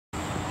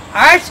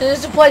Alright, so this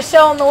is the place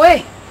selling the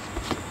Wii.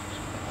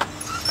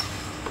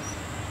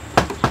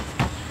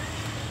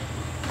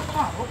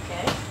 Oh,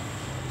 okay.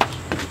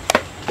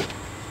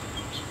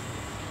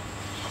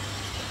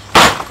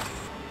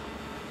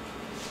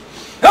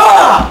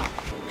 Ah!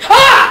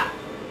 Ha!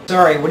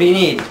 Sorry, what do you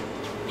need?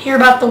 Hear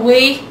about the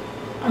Wii?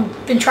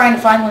 I've been trying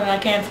to find one and I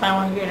can't find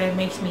one here. It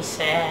makes me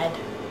sad.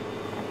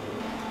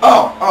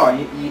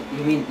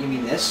 You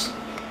mean this?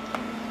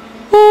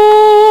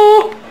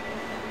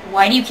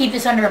 Why do you keep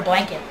this under a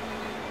blanket?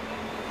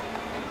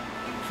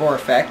 For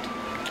effect.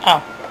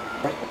 Oh.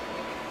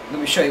 Let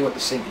me show you what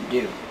this thing can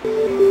do.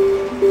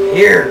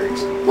 Here,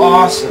 it's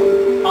awesome.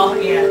 Oh,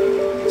 yeah.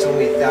 It's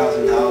only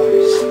 $1,000.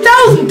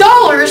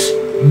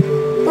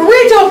 $1,000? The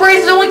retail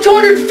price is only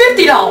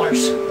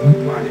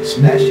 $250. Mine is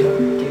special.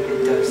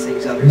 It does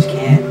things others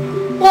can't.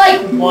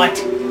 Like what?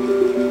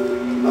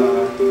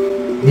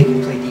 They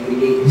can play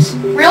DVDs.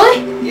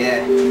 Really?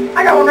 Yeah.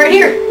 I got one right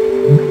here.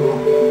 Cool.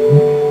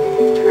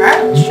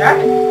 Alright, let's try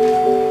it.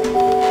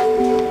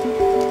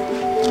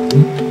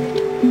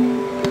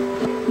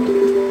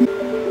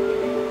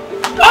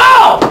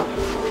 Oh!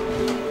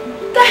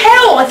 The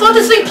hell? I thought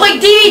this thing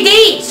played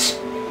DVDs.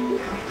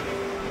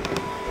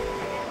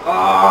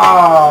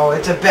 Oh,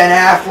 it's a Ben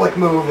Affleck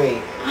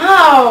movie.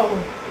 Oh.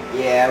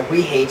 Yeah,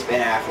 we hate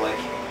Ben Affleck.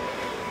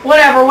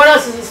 Whatever, what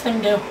else does this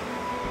thing do?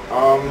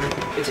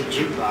 It's a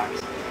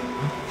jukebox.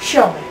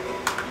 Show me.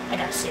 I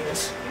gotta see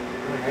this.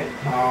 Alright,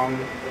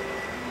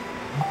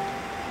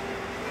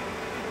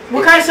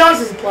 What kind of songs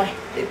does it play?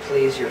 it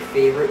plays your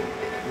favorite...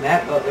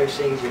 Matt Butler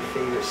sings your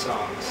favorite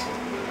songs.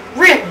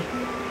 Really?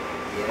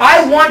 Yes.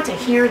 I want to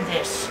hear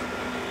this.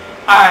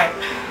 Alright,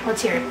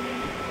 let's hear it.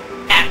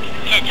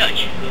 Can't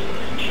touch.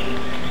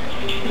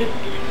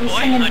 He's Boy,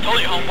 singing, I told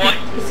you, homeboy.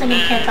 he's singing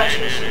Can't Touch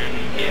This.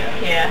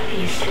 Yeah. Yeah,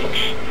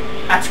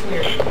 that's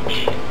weird.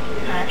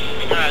 Alright.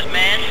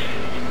 Man.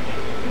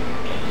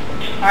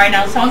 Alright,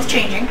 now the song's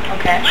changing.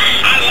 Okay.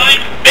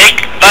 Big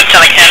butts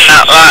I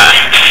cannot lie.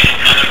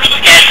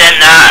 Can't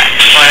deny.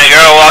 When a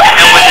girl walks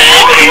in with an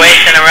empty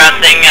waist and a round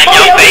thing on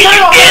your face,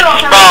 you get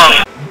sprung.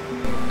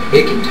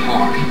 It can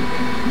talk.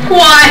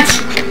 What?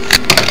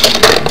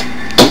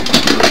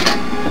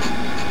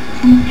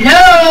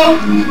 Hello?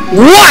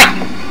 What?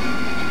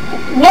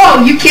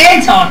 Whoa, you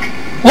can talk.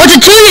 What's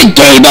it to you,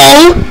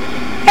 Gabo?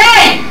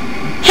 Hey!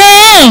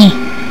 Hey!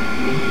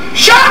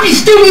 Shut up, you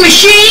stupid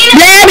machine!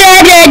 Blah,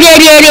 blah, blah, blah,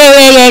 blah, blah,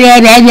 blah,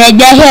 blah,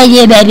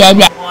 blah, blah, blah,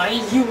 blah. Boy,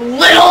 you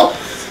little...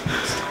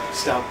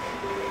 Stop.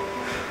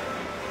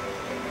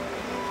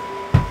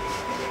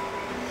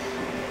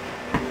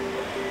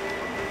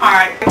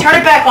 Alright, turn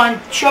it back on.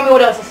 Show me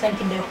what else this thing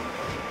can do.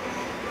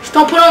 Just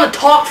don't put on the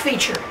talk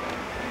feature.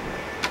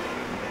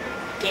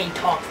 Gay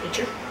talk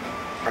feature.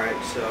 Alright,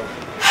 so...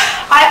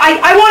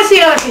 I want to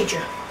see another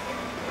feature.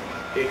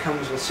 It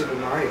comes with Super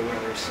Mario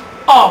Brothers.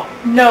 Oh,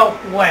 no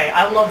way.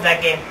 I love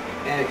that game.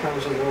 And it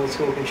comes with an old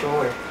school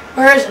controller.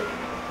 Where is it?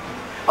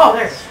 Oh,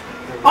 there it is.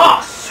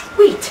 Oh,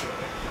 sweet.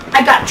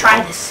 I gotta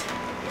try this.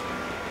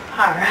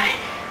 Alright.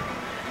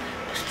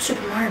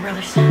 Super Mario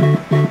Brothers.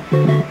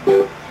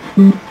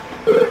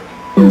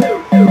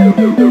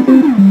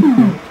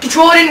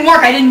 Controller didn't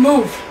work. I didn't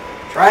move.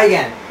 Try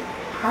again.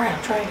 Alright,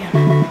 I'll try again.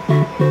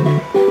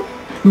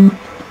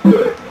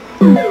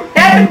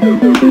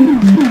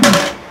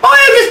 Oh,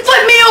 you just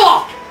flipped me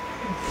off!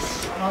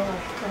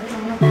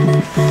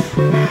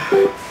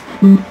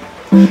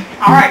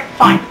 Alright,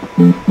 fine.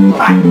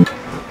 Fine.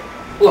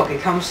 Look,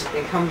 it comes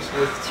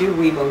with 2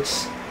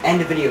 Wiimotes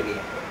and a video game.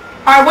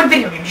 Alright, what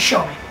video game? Just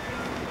show me.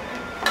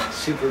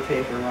 Super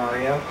Paper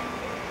Mario.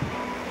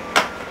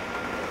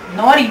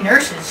 Naughty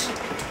nurses.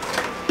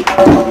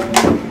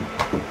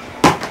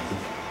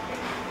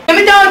 Give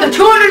it down to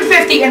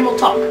 250 and we'll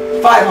talk.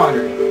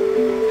 500.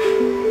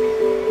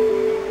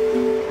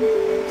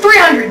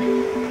 300.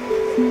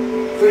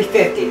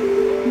 350.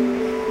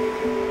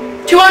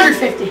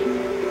 250.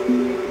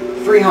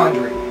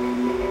 300.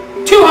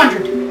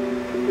 200.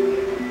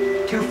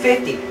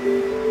 250.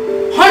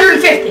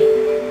 150.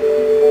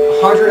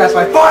 100, that's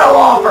my final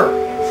offer!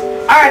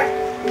 Alright.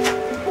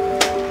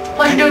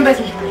 Pleasure doing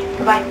business with you.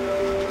 Goodbye.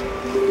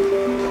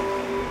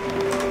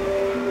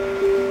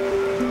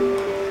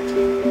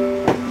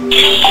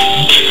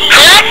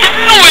 Crack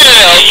the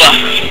wheel.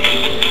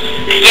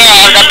 Get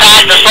on the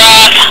back of the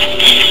front.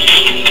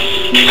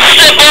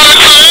 Step on the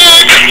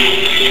crack.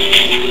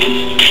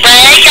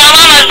 Break your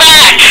mama's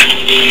back.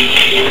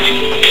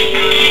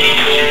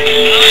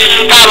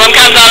 Problem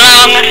comes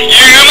along.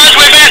 You must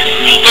whip it.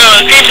 Well,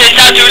 the piece is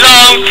not too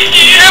long.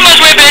 You must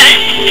whip it.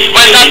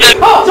 When something...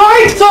 Oh,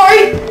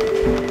 sorry.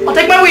 I'll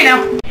take my Wii now.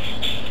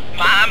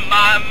 My.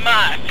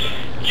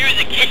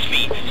 Music hits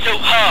me so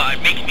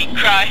hard, makes me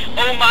cry.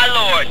 Oh my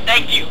lord,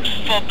 thank you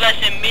for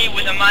blessing me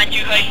with a mind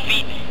you hurt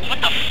beat.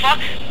 What the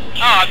fuck?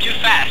 Oh, I'm too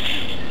fast.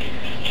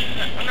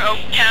 No,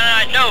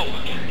 cannot know.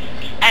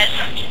 As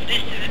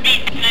this is the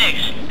beat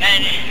next,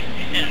 and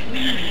this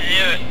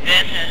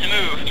is the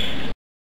move.